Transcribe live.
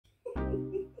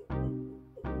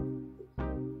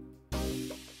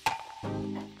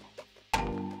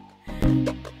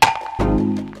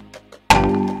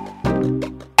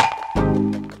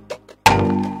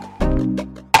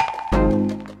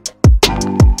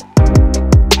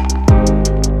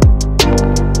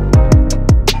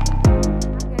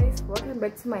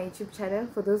back to my YouTube channel.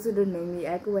 For those who don't know me,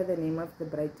 I go by the name of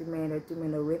The.bright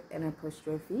with an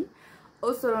apostrophe,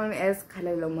 also known as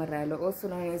Kalelo Moralo, also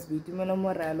known as Bitumelo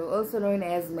Moralo, also known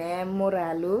as Ma'am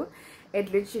Moralo.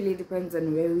 It literally depends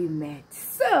on where we met.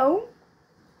 So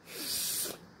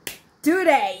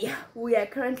today we are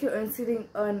currently sitting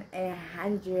on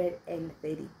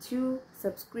 132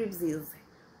 subscribers.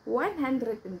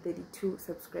 132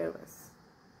 subscribers.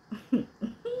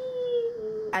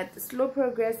 At slow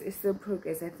progress is still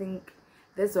progress. I think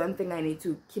that's one thing I need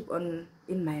to keep on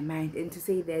in my mind, and to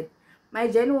say that my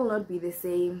journey will not be the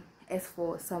same as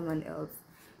for someone else.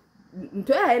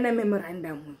 Into a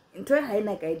memorandum, into a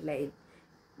guideline,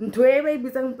 into a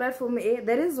platform.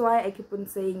 That is why I keep on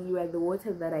saying you are the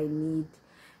water that I need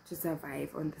to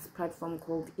survive on this platform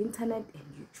called internet and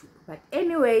YouTube. But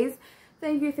anyways,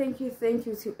 thank you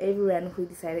to everyone who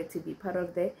decided to be part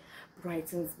of the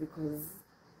Brightons, because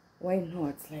why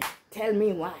not? Like, tell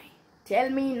me why. Tell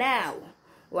me now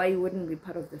why you wouldn't be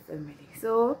part of the family.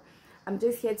 So I'm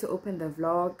just here to open the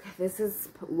vlog. This is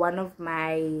one of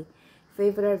my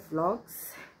favorite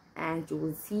vlogs, and you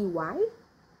will see why.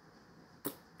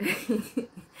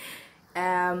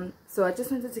 So I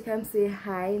just wanted to come say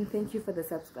hi and thank you for the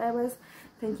subscribers,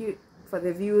 thank you for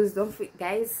the views. Don't forget,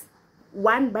 guys,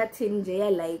 one button,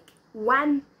 like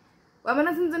one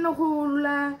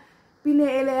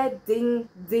ding ding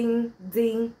ding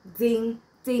ding ding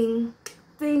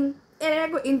ding.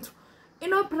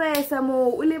 Press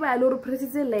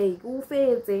like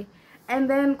and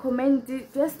then comment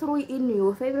it. Just throw in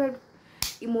your favorite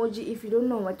emoji if you don't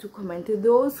know what to comment. To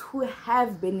those who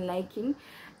have been liking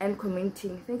and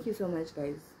commenting, thank you so much,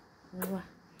 guys.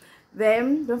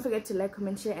 Then don't forget to like,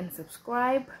 comment, share and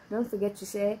subscribe. Don't forget to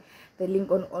share the link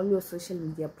on all your social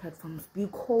media platforms,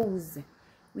 because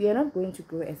we are not going to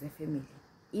grow as a family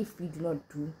if we do not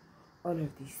do all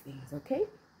of these things. Okay,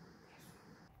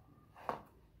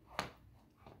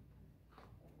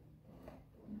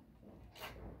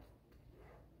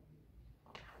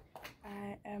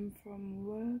 I am from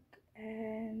work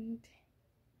and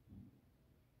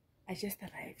I just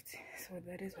arrived, so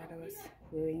that is what I was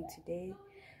wearing today.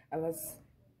 I was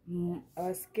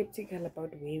skeptical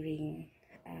about wearing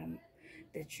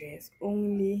the dress,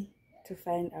 only to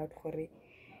find out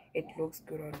it looks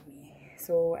good on me.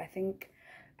 So I think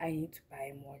I need to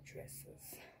buy more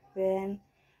dresses. Then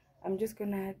I'm just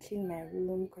gonna clean my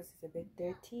room because it's a bit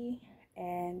dirty,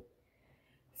 and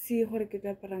see how to get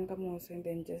up and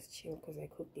then just chill because I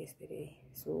cooked yesterday.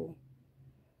 So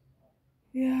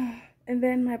yeah, and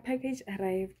then my package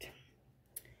arrived.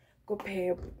 Go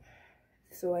pay,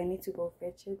 so I need to go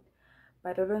fetch it,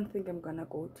 but I don't think I'm gonna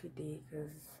go today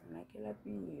because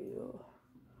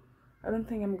I don't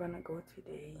think I'm gonna go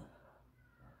today.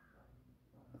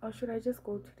 Or should I just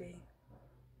go today?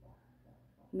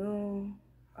 No,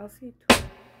 I'll see you tomorrow.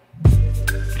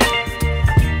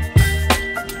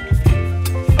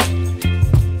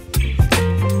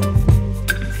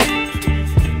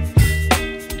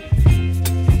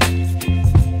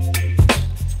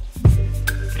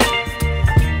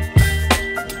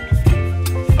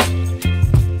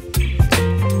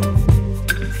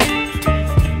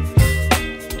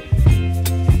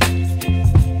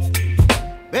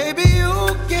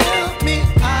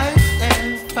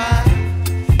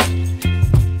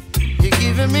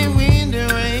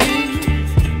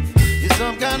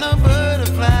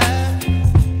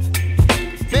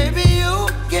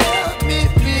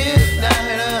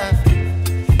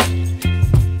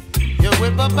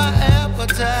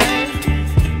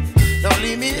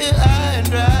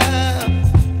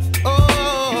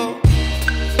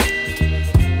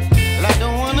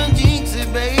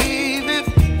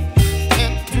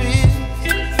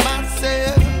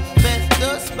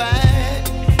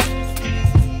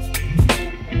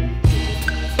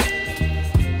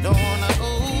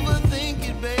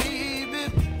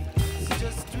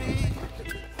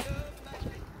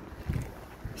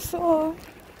 So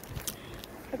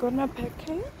I got my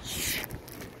package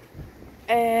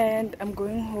and I'm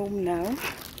going home now.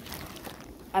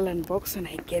 I'll unbox when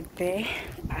I get there,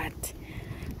 but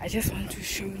I just want to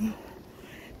show you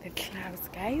the clouds,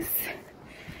 guys.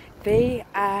 They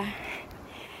are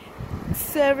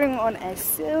serving on a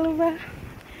silver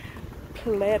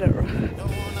platter. Don't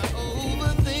wanna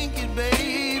overthink it,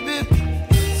 baby.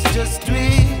 It's just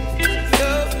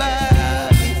your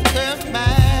body, your mind.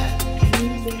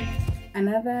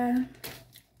 Another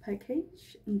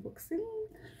package unboxing.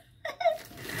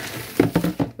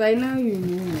 By now you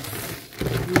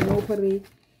know for the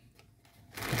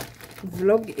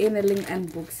vlog enabling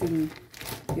unboxing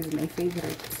is my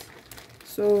favorite.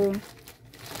 So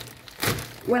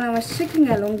when I was checking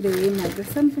along the way, there's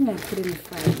something I couldn't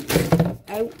find.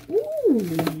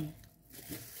 Ooh,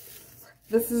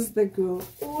 this is the girl.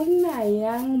 Oh, na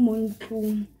yang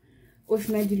montung. Oh,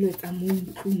 na dilo tsa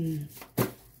montung.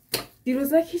 Dilo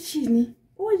tsa kitchen.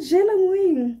 Oh, jela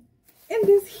moing. In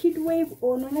this heat wave,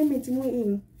 or no, I met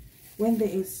moing. When there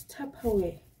is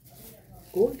Tupperware,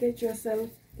 go get yourself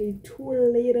a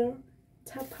 2-liter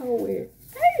Tupperware.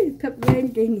 Hey,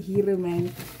 Tupperware gang here,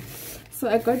 man. So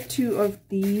I got 2 of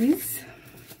these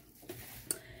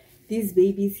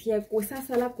babies here.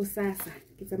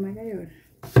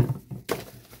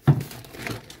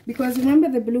 Because remember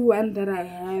the blue one that I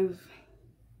have.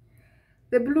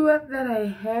 The blue one that I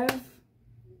have,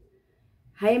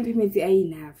 high impimity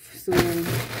enough. So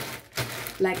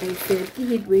like I said,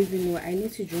 heat wave, I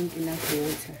need to drink enough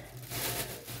water.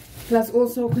 Plus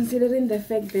also considering the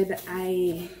fact that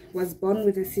I was born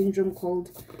with a syndrome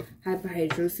called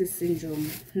hyperhidrosis syndrome.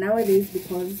 Nowadays,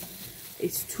 because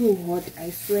it's too hot, I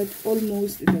sweat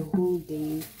almost the whole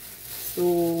day.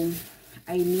 So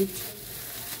I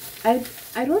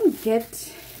don't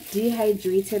get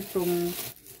dehydrated from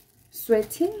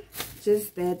sweating,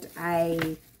 just that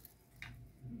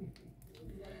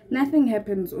nothing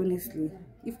happens, honestly.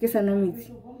 If no,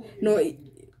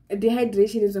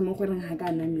 dehydration is a more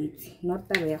not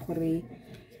that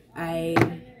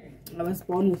I was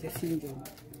born with a syndrome.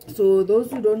 So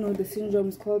those who don't know, the syndrome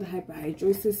is called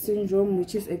hyperhidrosis syndrome,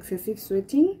 which is excessive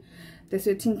sweating. The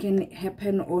sweating can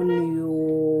happen on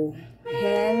your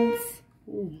hands.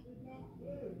 Ooh.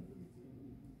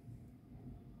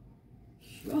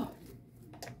 Sure.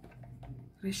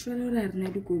 The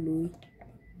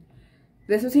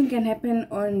sweating can happen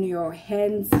on your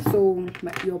hands, so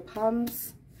your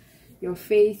palms, your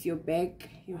face, your back,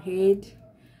 your head,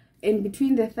 and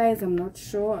between the thighs. I'm not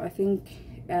sure. I think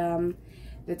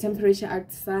the temperature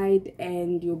outside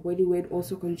and your body weight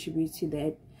also contribute to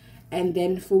that. And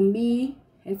then for me,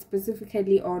 it's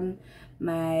specifically on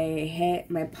my hair,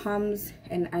 my palms,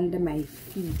 and under my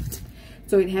feet.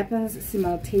 So it happens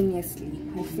simultaneously,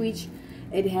 of which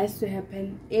it has to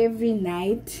happen every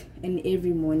night and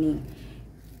every morning.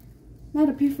 Not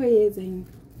a P4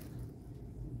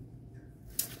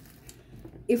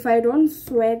 if I don't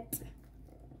sweat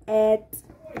at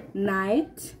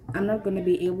night, I'm not gonna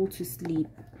be able to sleep,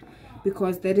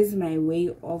 because that is my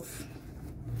way of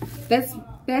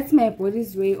that's my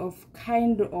body's way of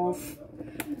kind of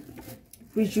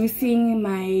reducing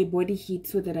my body heat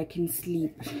so that I can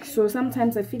sleep. So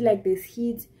sometimes I feel like there's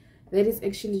heat that is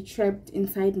actually trapped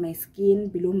inside my skin,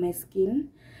 below my skin,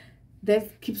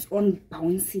 that keeps on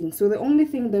bouncing. So the only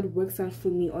thing that works out for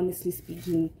me, honestly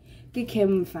speaking, is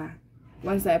camphor.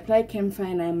 Once I apply camphor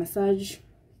and I massage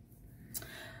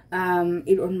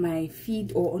it on my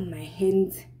feet or on my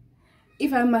hands.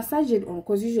 If I massage it on,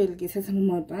 because usually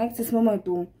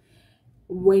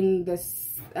when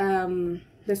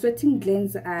the sweating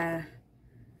glands are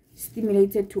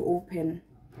stimulated to open,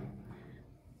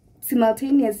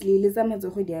 simultaneously,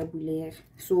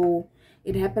 so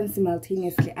it happens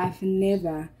simultaneously. I've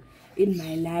never in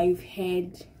my life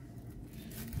had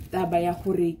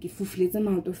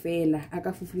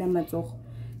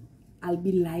I'll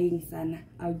be lying, Sana.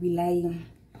 I'll be lying.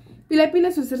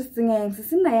 Pila so so why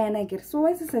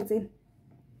is it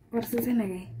or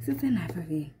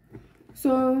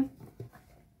so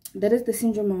that is the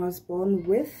syndrome I was born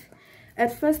with.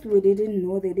 At first they didn't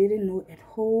know at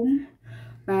home,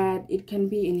 but it can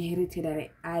be inherited.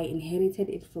 I inherited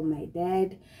it from my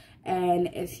dad,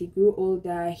 and as he grew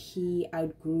older, he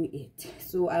outgrew it.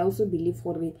 So I also believe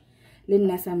for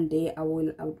someday I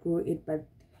will outgrow it, but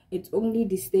it's only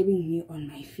disturbing me on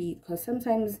my feet, because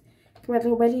sometimes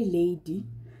I'm lady,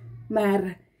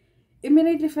 mara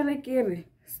immediately feel like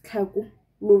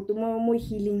more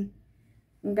healing.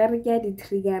 So that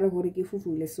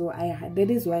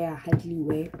is why I hardly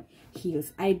wear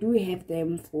heels. I do have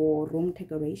them for room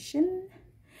decoration.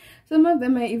 Some of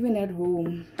them are even at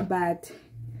home, but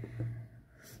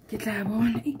hey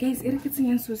guys,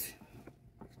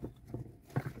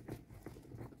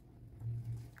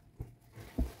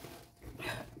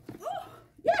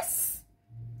 yes,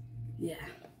 yeah,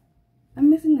 I'm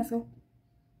missing myself.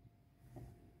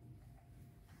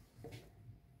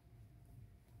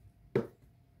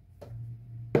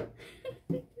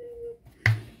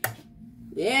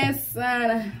 Yes,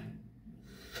 son.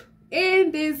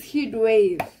 In this heat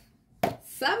wave,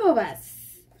 some of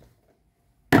us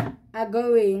are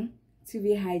going to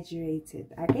be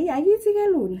hydrated. Okay, I get to go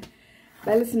alone.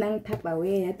 But listen, tap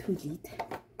away at 2 liters.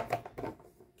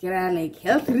 Get like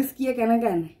health risky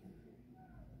again.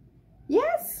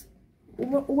 Yes,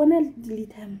 1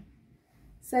 liter.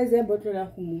 Size a bottle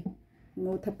of home.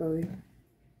 no Tupperware.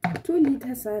 2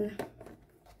 liters son.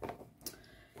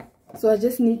 So I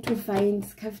just need to find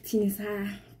scaftings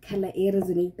color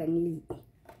resonating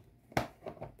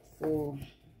for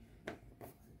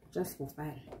just for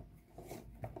fun,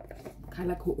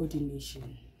 color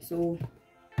coordination. So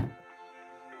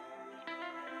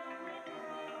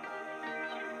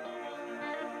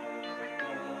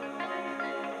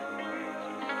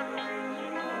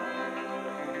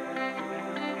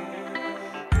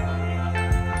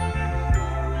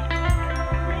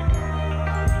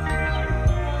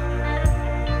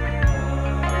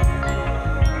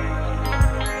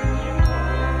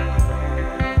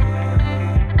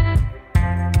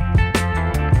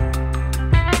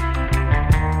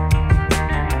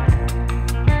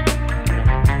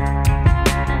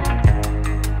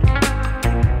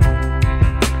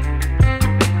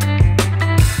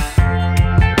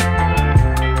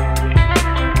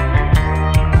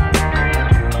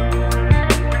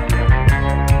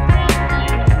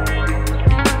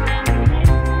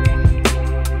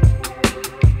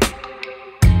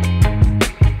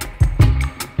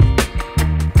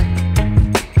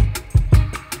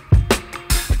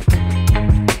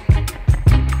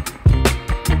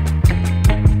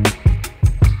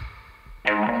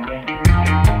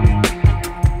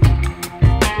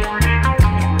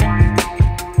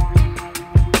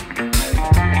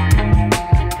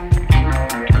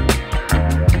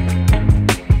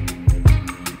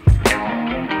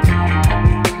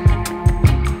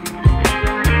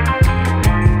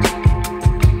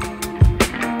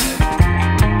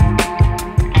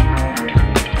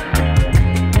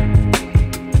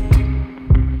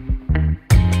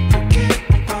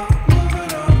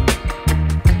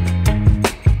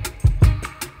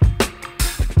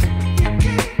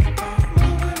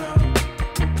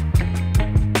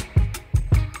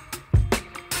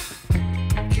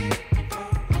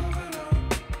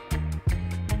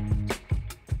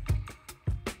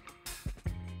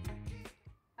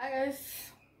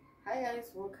hi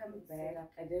guys, welcome back.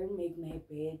 I didn't make my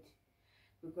bed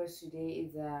because today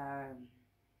is a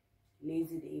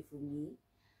lazy day for me.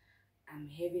 I'm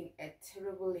having a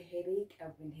terrible headache.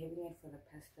 I've been having it for the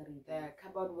past 3 days. The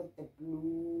cupboard with the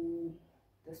blue,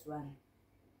 this one,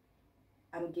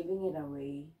 I'm giving it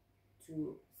away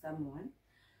to someone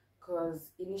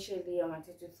because initially I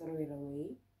wanted to throw it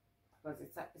away because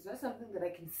it's not something that I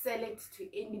can sell it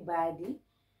to anybody,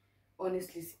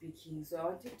 honestly speaking. So I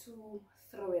wanted to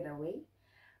throw it away,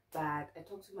 but I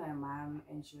talked to my mom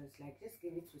and she was like, let's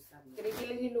give it to someone.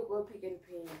 Look, Pick n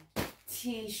Pay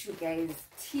tissue, guys,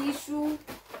 tissue.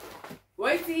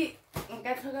 What's it?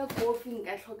 Nka tlhoka coffee,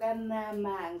 nka tlhoka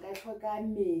nama, nka tlhoka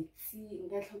metsi,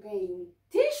 nka tlhoka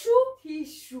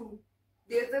tissue.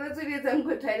 There's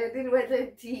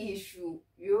tissue,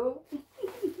 yo.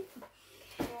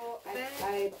 So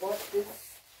I bought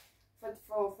this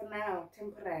for now,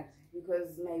 temporary,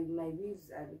 because my weaves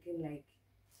are looking like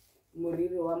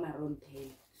Moriri wa maroon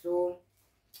tail. So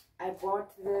I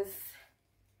bought this.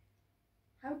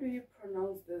 How do you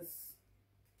pronounce this?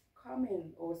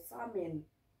 Common or salmon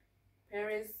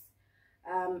Paris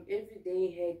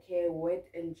everyday hair care wet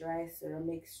and dry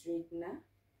ceramic straightener.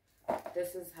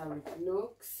 This is how it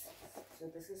looks. So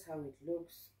this is how it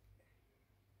looks.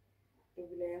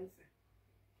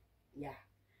 Yeah,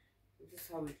 this is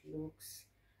how it looks.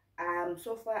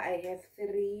 So far I have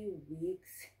 3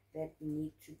 weeks that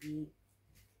need to be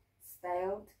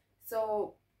styled.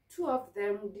 So 2 of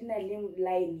them didn't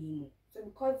line. So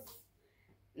because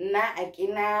na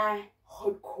akina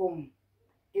hot comb,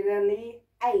 really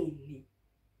aini.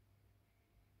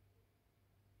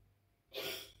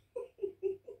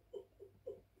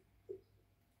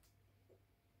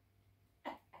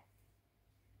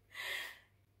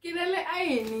 Kinale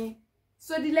aini.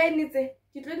 So the line is a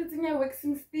kitlo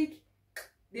waxing stick.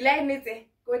 The line is a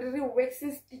go the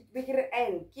waxing stick bigger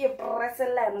and keep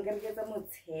bracelan gonna get some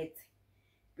head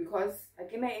because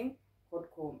akina in hot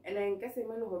comb, and I guess I'm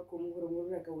hot comb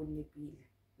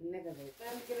never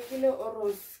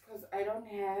because I don't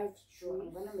have straw.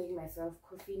 I'm gonna make myself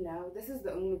coffee now. This is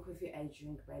the only coffee I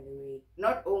drink, by the way.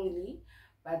 Not only,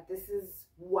 but this is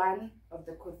one of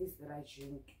the coffees that I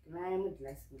drink. And I am a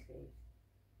glass with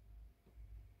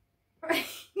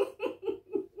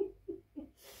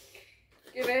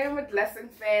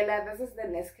This is the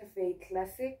Nescafe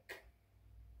Classic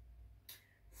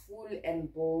Full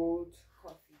and Bold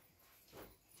coffee.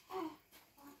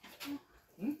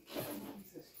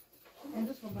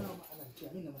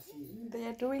 They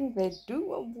are doing the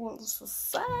doables,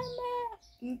 Sana.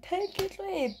 Take it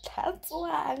away, that's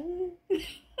one.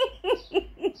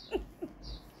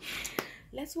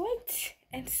 Let's wait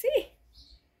and see.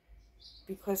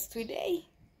 because today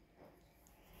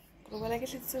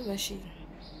it's a machine.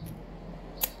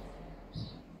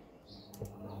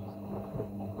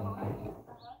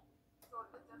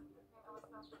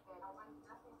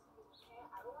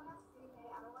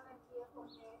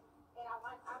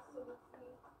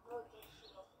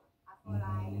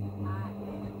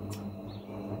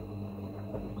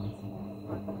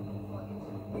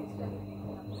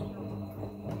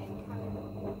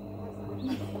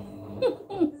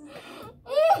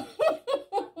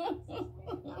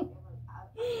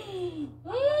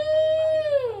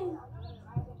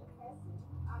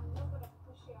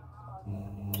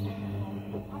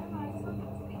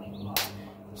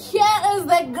 Here is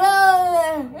the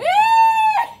girl.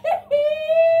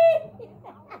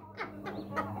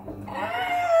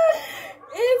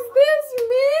 Is this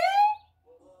me?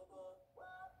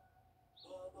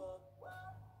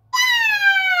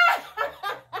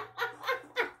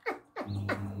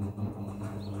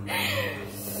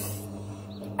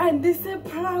 And this is a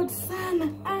proud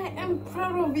son. I am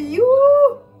proud of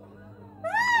you.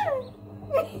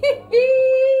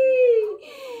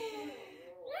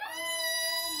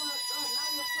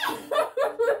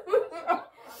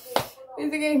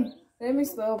 Again, let me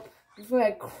stop before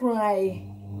I cry,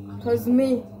 because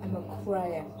me, I'm a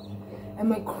crier.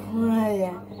 I'm a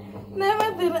crier.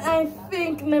 Never did I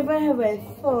think, never have I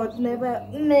thought, never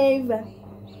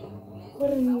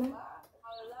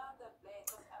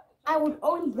I would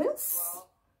own this.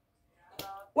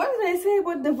 What did I say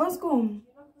about the Vascom?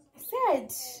 I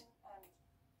said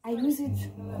I use it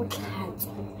for cats,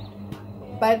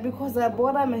 but because I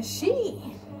bought a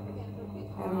machine,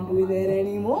 I don't do that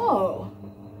anymore.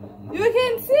 You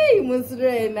can see,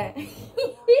 Musrena.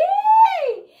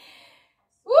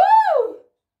 Woo!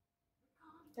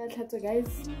 That's it, guys.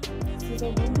 See you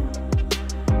soon.